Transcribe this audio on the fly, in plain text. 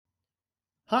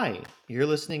Hi, you're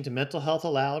listening to Mental Health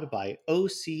Aloud by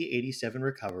OC87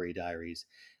 Recovery Diaries.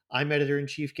 I'm editor in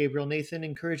chief Gabriel Nathan,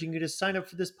 encouraging you to sign up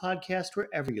for this podcast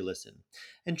wherever you listen.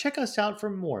 And check us out for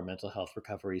more mental health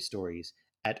recovery stories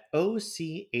at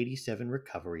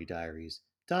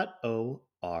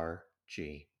OC87recoverydiaries.org.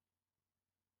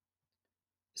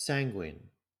 Sanguine: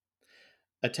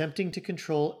 Attempting to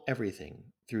Control Everything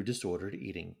Through Disordered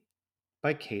Eating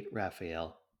by Kate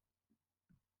Raphael.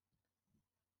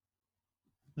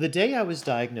 The day I was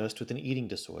diagnosed with an eating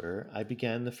disorder, I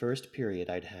began the first period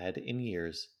I'd had in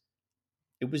years.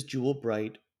 It was jewel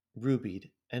bright,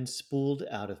 rubied, and spooled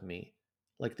out of me,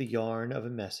 like the yarn of a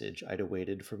message I'd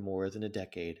awaited for more than a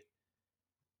decade.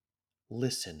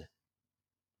 Listen,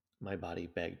 my body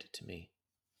begged to me.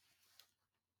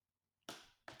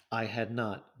 I had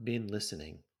not been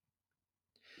listening.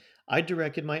 I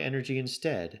directed my energy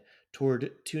instead toward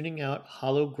tuning out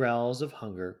hollow growls of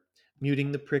hunger,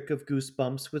 muting the prick of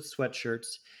goosebumps with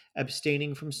sweatshirts,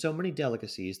 abstaining from so many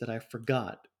delicacies that I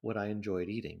forgot what I enjoyed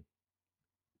eating.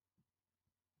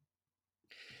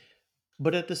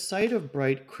 But at the sight of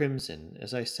bright crimson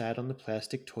as I sat on the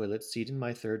plastic toilet seat in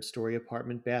my third story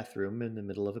apartment bathroom in the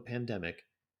middle of a pandemic,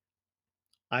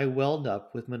 I welled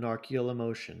up with monarchical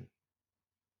emotion,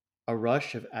 a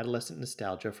rush of adolescent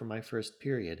nostalgia for my first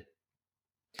period.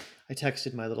 I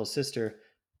texted my little sister,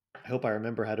 I hope I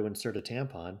remember how to insert a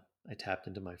tampon. I tapped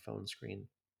into my phone screen.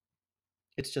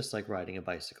 It's just like riding a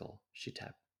bicycle, she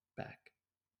tapped back.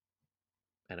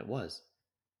 And it was.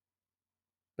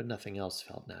 But nothing else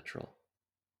felt natural.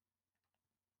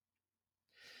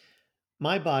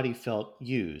 My body felt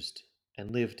used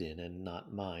and lived in and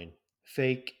not mine,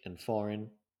 fake and foreign.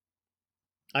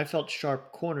 I felt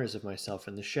sharp corners of myself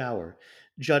in the shower,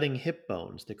 jutting hip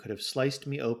bones that could have sliced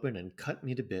me open and cut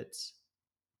me to bits.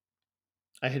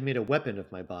 I had made a weapon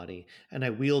of my body, and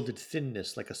I wielded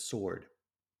thinness like a sword.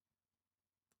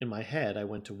 In my head, I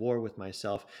went to war with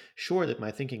myself, sure that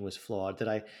my thinking was flawed, that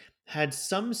I had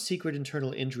some secret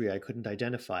internal injury I couldn't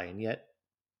identify and yet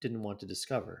didn't want to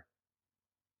discover.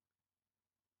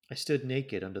 I stood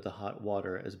naked under the hot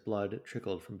water as blood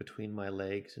trickled from between my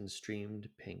legs and streamed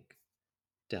pink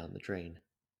down the drain.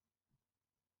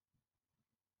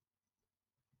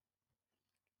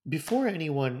 Before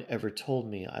anyone ever told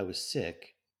me I was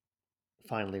sick,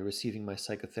 finally receiving my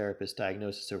psychotherapist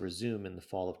diagnosis over Zoom in the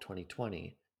fall of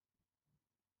 2020,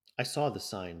 I saw the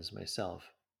signs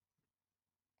myself.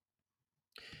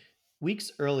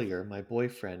 Weeks earlier, my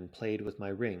boyfriend played with my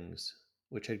rings,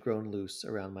 which had grown loose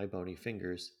around my bony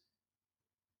fingers.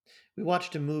 We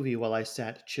watched a movie while I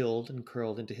sat chilled and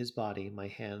curled into his body, my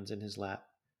hands in his lap,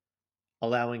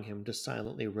 allowing him to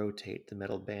silently rotate the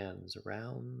metal bands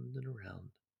around and around.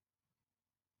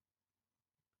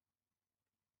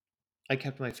 I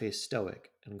kept my face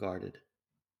stoic and guarded,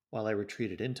 while I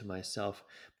retreated into myself,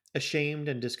 ashamed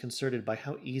and disconcerted by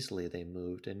how easily they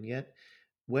moved, and yet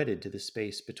wedded to the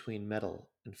space between metal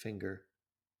and finger,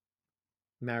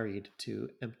 married to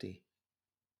empty.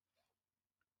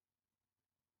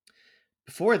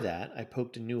 Before that, I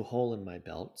poked a new hole in my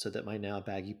belt so that my now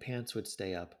baggy pants would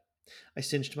stay up. I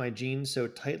cinched my jeans so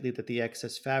tightly that the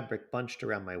excess fabric bunched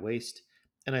around my waist,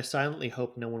 and I silently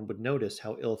hoped no one would notice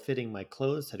how ill fitting my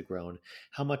clothes had grown,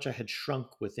 how much I had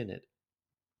shrunk within it,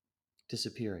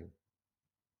 disappearing.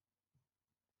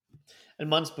 And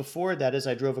months before that, as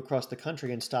I drove across the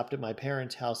country and stopped at my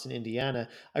parents' house in Indiana,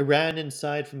 I ran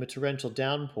inside from a torrential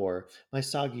downpour. My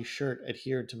soggy shirt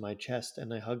adhered to my chest,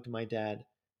 and I hugged my dad.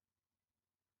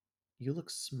 "You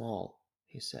look small,"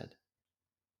 he said,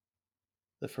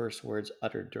 the first words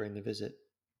uttered during the visit.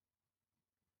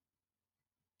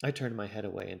 I turned my head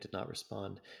away and did not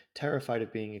respond, terrified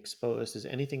of being exposed as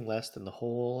anything less than the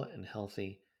whole and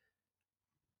healthy,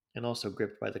 and also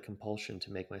gripped by the compulsion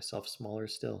to make myself smaller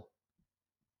still.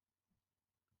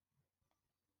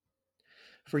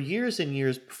 For years and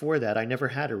years before that, I never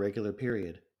had a regular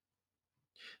period.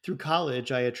 Through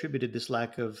college, I attributed this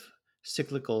lack of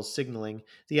cyclical signaling,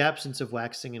 the absence of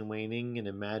waxing and waning, and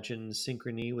imagined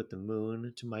synchrony with the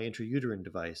moon to my intrauterine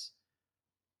device.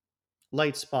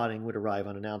 Light spotting would arrive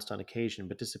unannounced on occasion,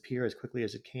 but disappear as quickly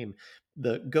as it came,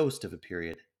 the ghost of a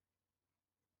period.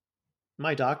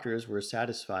 My doctors were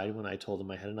satisfied when I told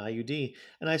them I had an IUD,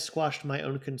 and I squashed my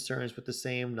own concerns with the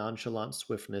same nonchalant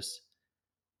swiftness.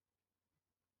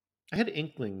 I had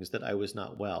inklings that I was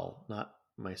not well, not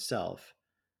myself,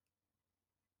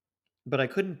 but I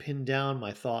couldn't pin down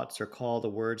my thoughts or call the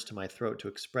words to my throat to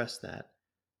express that.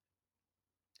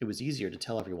 It was easier to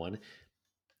tell everyone,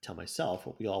 tell myself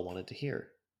what we all wanted to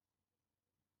hear.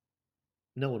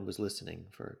 No one was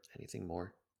listening for anything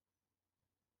more.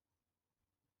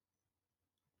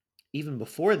 Even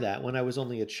before that, when I was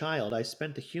only a child, I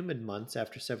spent the humid months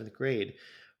after seventh grade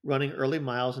running early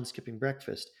miles and skipping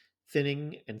breakfast,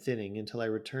 thinning and thinning until I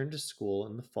returned to school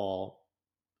in the fall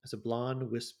as a blonde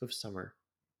wisp of summer.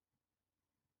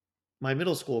 My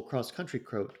middle school cross country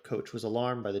coach was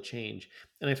alarmed by the change,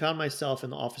 and I found myself in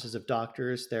the offices of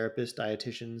doctors, therapists,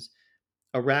 dietitians,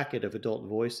 a racket of adult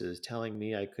voices telling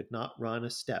me I could not run a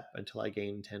step until I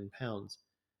gained 10 pounds.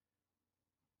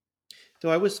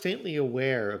 Though I was faintly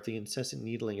aware of the incessant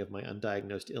needling of my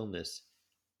undiagnosed illness,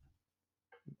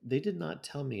 they did not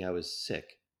tell me I was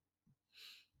sick.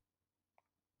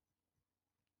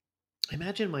 I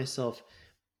imagined myself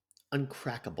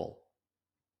uncrackable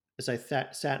as I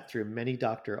sat through many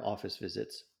doctor office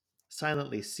visits,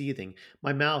 silently seething,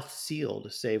 my mouth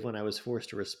sealed save when I was forced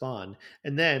to respond,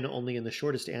 and then only in the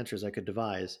shortest answers I could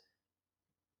devise.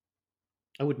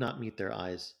 I would not meet their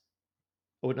eyes.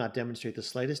 I would not demonstrate the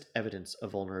slightest evidence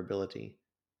of vulnerability.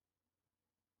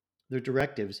 Their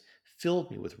directives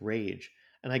filled me with rage,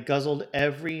 and I guzzled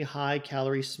every high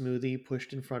calorie smoothie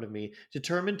pushed in front of me,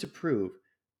 determined to prove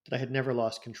that I had never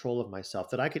lost control of myself,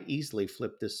 that I could easily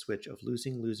flip this switch of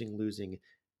losing, losing, losing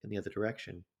in the other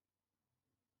direction.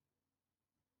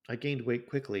 I gained weight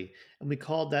quickly, and we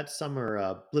called that summer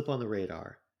a blip on the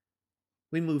radar.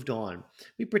 We moved on.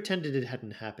 We pretended it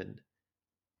hadn't happened.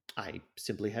 I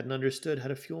simply hadn't understood how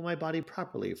to fuel my body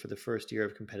properly for the first year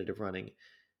of competitive running,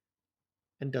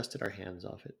 and dusted our hands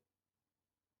off it.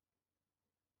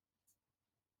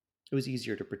 It was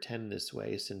easier to pretend this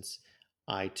way since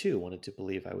I too wanted to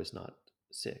believe I was not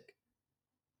sick.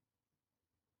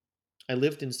 I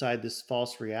lived inside this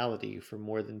false reality for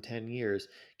more than 10 years,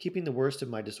 keeping the worst of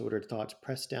my disordered thoughts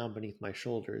pressed down beneath my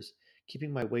shoulders,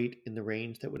 keeping my weight in the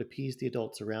range that would appease the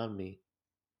adults around me,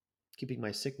 keeping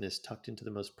my sickness tucked into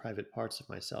the most private parts of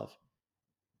myself.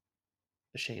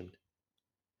 Ashamed.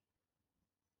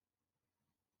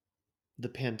 The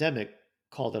pandemic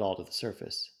called it all to the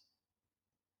surface.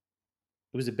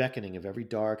 It was a beckoning of every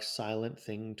dark, silent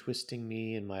thing twisting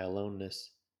me in my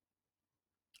aloneness.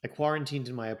 I quarantined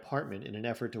in my apartment in an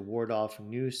effort to ward off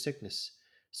new sickness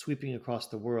sweeping across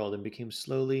the world and became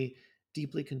slowly,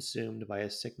 deeply consumed by a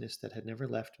sickness that had never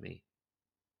left me.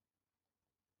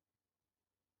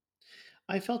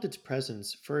 I felt its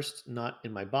presence first not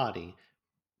in my body,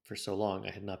 for so long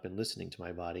I had not been listening to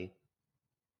my body,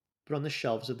 but on the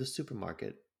shelves of the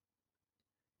supermarket.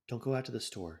 Don't go out to the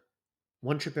store.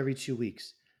 One trip every 2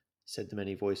 weeks, said the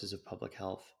many voices of public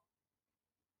health.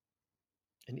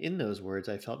 And in those words,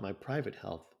 I felt my private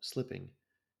health slipping.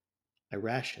 I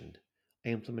rationed. I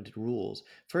implemented rules,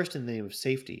 first in the name of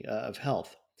safety, of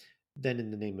health, then in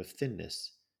the name of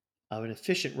thinness, of an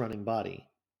efficient running body,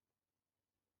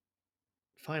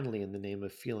 finally in the name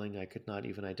of feeling I could not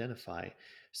even identify,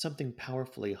 something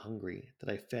powerfully hungry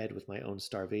that I fed with my own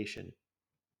starvation.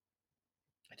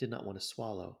 I did not want to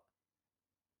swallow,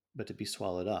 but to be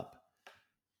swallowed up.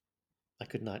 I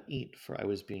could not eat, for I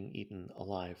was being eaten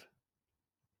alive.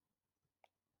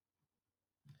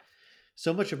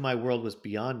 So much of my world was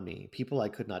beyond me, people I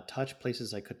could not touch,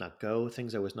 places I could not go,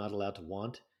 things I was not allowed to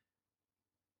want.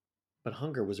 But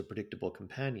hunger was a predictable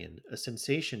companion, a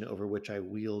sensation over which I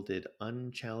wielded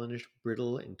unchallenged,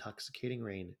 brittle, intoxicating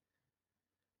reign.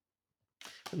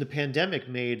 When the pandemic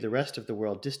made the rest of the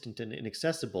world distant and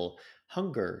inaccessible,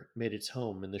 hunger made its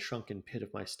home in the shrunken pit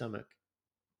of my stomach.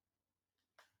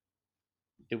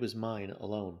 It was mine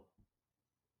alone.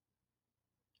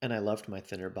 And I loved my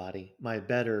thinner body, my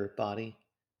better body.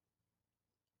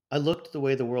 I looked the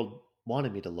way the world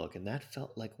wanted me to look, and that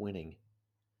felt like winning.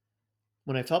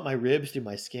 When I felt my ribs through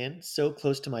my skin, so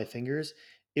close to my fingers,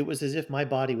 it was as if my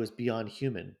body was beyond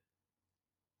human.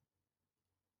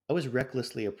 I was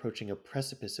recklessly approaching a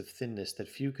precipice of thinness that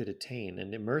few could attain,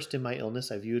 and immersed in my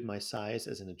illness, I viewed my size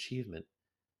as an achievement.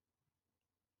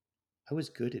 I was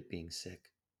good at being sick.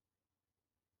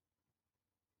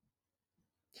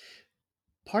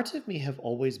 Parts of me have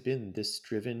always been this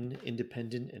driven,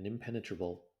 independent, and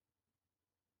impenetrable.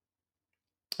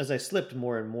 As I slipped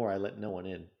more and more, I let no one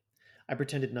in. I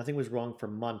pretended nothing was wrong for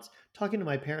months, talking to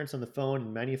my parents on the phone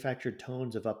in manufactured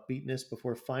tones of upbeatness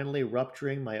before finally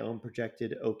rupturing my own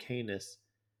projected okayness.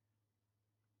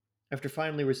 After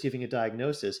finally receiving a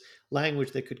diagnosis,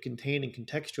 language that could contain and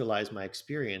contextualize my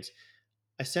experience,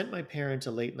 I sent my parents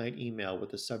a late night email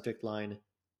with the subject line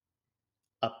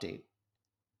Update.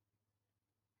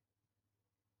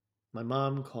 My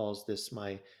mom calls this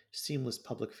my seamless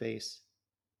public face.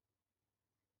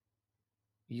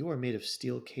 You are made of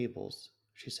steel cables,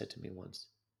 she said to me once.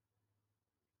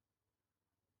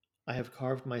 I have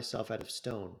carved myself out of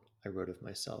stone, I wrote of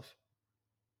myself.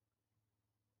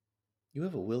 You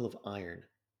have a will of iron,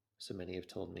 so many have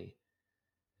told me.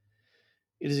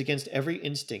 It is against every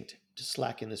instinct to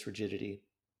slacken this rigidity.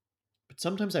 But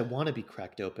sometimes I want to be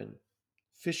cracked open,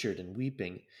 fissured and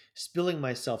weeping, spilling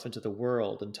myself into the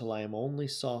world until I am only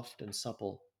soft and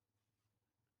supple.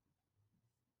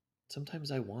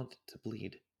 Sometimes I want to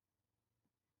bleed.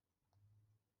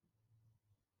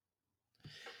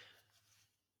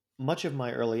 Much of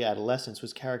my early adolescence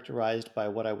was characterized by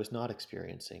what I was not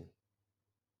experiencing.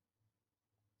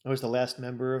 I was the last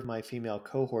member of my female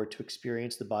cohort to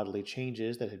experience the bodily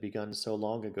changes that had begun so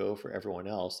long ago for everyone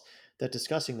else that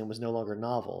discussing them was no longer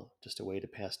novel, just a way to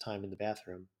pass time in the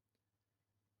bathroom.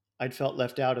 I'd felt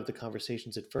left out of the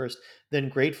conversations at first, then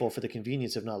grateful for the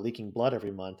convenience of not leaking blood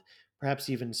every month, perhaps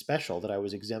even special that I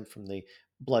was exempt from the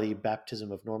bloody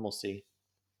baptism of normalcy.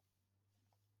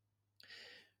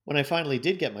 When I finally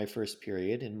did get my first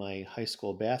period in my high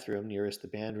school bathroom nearest the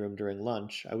band room during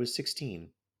lunch, I was 16,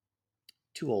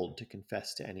 too old to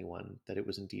confess to anyone that it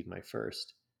was indeed my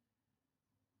first.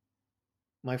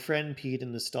 My friend peed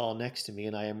in the stall next to me,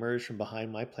 and I emerged from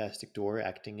behind my plastic door,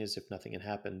 acting as if nothing had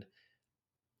happened.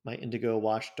 My indigo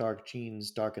washed dark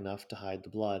jeans dark enough to hide the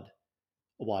blood,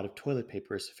 a wad of toilet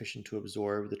paper sufficient to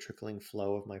absorb the trickling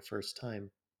flow of my first time.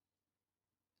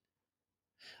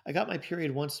 I got my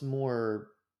period once more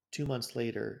 2 months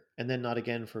later, and then not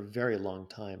again for a very long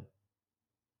time.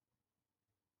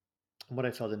 And what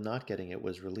I felt in not getting it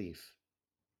was relief.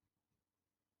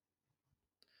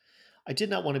 I did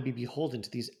not want to be beholden to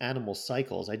these animal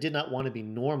cycles. I did not want to be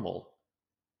normal.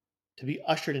 To be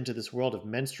ushered into this world of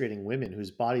menstruating women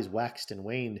whose bodies waxed and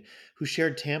waned, who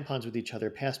shared tampons with each other,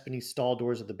 passed beneath stall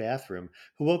doors of the bathroom,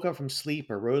 who woke up from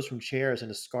sleep or rose from chairs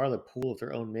in a scarlet pool of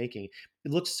their own making.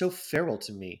 It looked so feral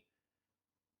to me,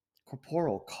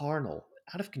 corporeal, carnal,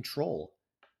 out of control.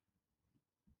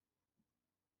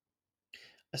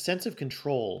 A sense of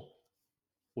control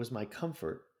was my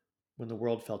comfort when the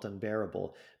world felt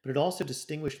unbearable, but it also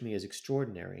distinguished me as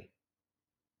extraordinary.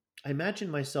 I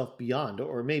imagined myself beyond,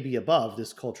 or maybe above,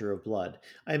 this culture of blood.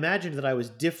 I imagined that I was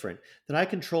different, that I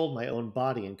controlled my own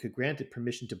body and could grant it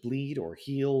permission to bleed, or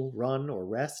heal, run, or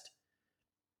rest.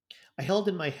 I held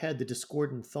in my head the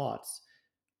discordant thoughts,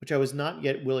 which I was not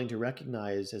yet willing to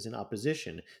recognize as in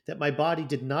opposition, that my body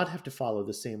did not have to follow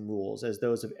the same rules as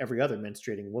those of every other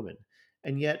menstruating woman,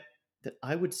 and yet that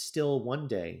I would still one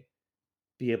day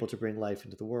be able to bring life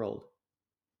into the world.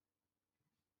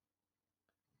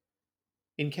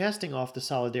 In casting off the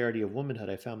solidarity of womanhood,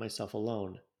 I found myself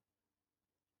alone.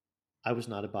 I was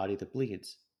not a body that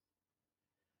bleeds.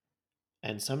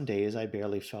 And some days I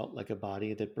barely felt like a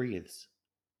body that breathes.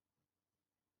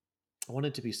 I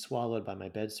wanted to be swallowed by my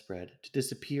bedspread, to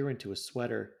disappear into a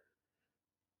sweater.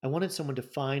 I wanted someone to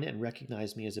find and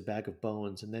recognize me as a bag of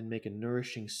bones and then make a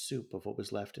nourishing soup of what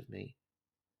was left of me.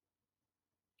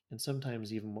 And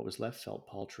sometimes even what was left felt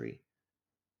paltry.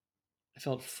 I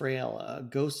felt frail, a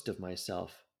ghost of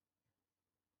myself.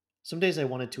 Some days I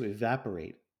wanted to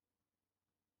evaporate,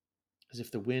 as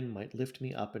if the wind might lift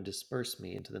me up and disperse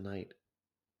me into the night.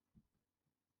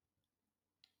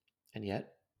 And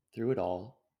yet, through it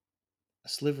all, a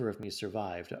sliver of me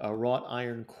survived, a wrought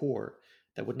iron core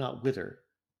that would not wither.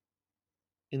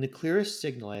 In the clearest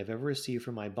signal I have ever received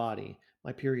from my body,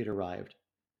 my period arrived.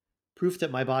 Proof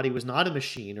that my body was not a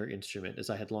machine or instrument, as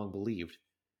I had long believed.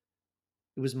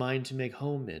 It was mine to make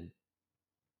home in,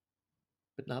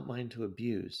 but not mine to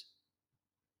abuse.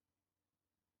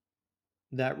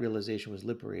 That realization was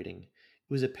liberating.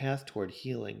 It was a path toward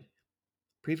healing.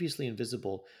 Previously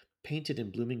invisible, painted in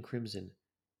blooming crimson.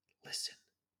 Listen,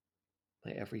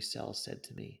 my every cell said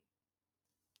to me.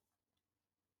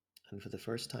 And for the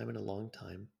first time in a long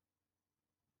time,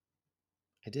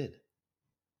 I did.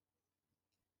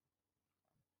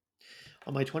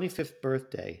 On my 25th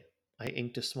birthday, I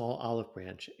inked a small olive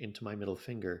branch into my middle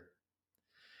finger.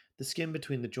 The skin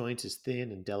between the joints is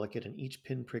thin and delicate, and each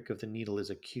pinprick of the needle is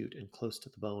acute and close to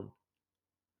the bone.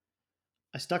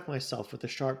 I stuck myself with the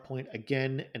sharp point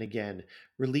again and again,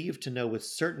 relieved to know with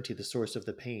certainty the source of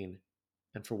the pain,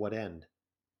 and for what end.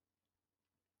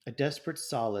 A desperate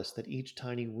solace that each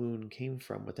tiny wound came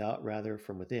from without, rather,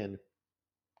 from within,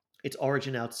 its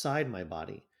origin outside my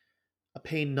body, a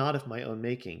pain not of my own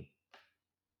making.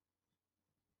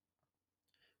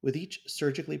 With each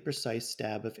surgically precise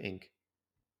stab of ink,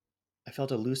 I felt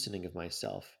a loosening of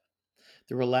myself,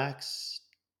 the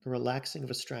relaxing of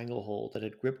a stranglehold that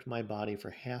had gripped my body for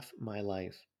half my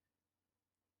life.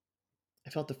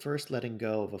 I felt the first letting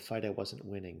go of a fight I wasn't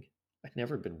winning. I'd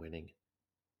never been winning.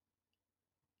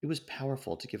 It was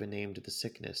powerful to give a name to the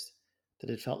sickness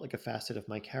that had felt like a facet of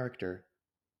my character.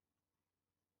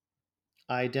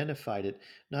 I identified it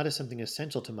not as something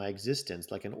essential to my existence,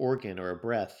 like an organ or a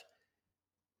breath,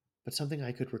 but something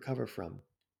I could recover from.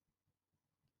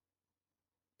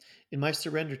 In my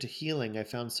surrender to healing, I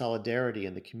found solidarity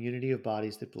in the community of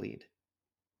bodies that bleed.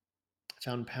 I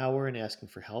found power in asking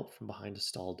for help from behind a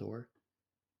stall door.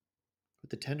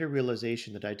 With the tender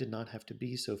realization that I did not have to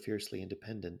be so fiercely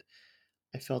independent,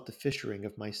 I felt the fissuring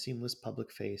of my seamless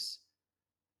public face,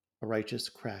 a righteous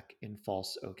crack in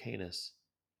false okayness.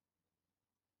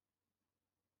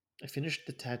 I finished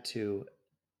the tattoo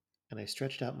and I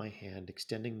stretched out my hand,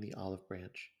 extending the olive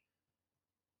branch.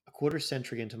 A quarter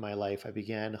century into my life, I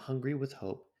began, hungry with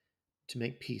hope, to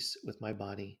make peace with my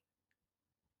body.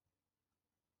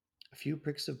 A few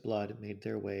pricks of blood made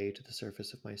their way to the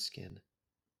surface of my skin,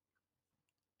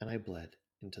 and I bled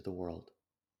into the world.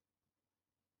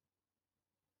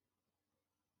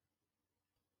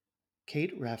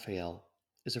 Kate Raphael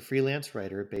is a freelance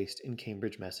writer based in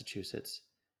Cambridge, Massachusetts.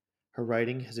 Her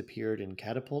writing has appeared in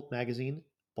Catapult Magazine,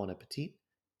 Bon Appetit,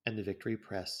 and the Victory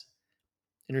Press.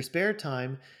 In her spare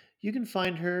time, you can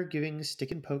find her giving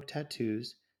stick and poke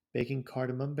tattoos, baking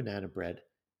cardamom banana bread,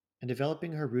 and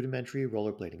developing her rudimentary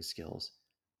rollerblading skills,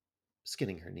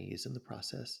 skinning her knees in the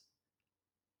process.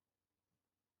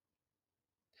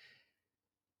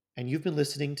 And you've been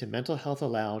listening to Mental Health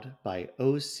Aloud by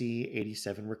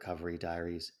OC87 Recovery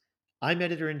Diaries. I'm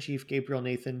Editor in Chief Gabriel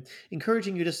Nathan,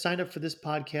 encouraging you to sign up for this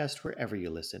podcast wherever you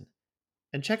listen.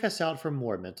 And check us out for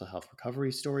more mental health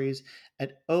recovery stories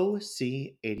at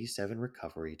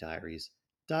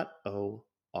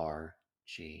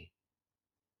OC87recoverydiaries.org.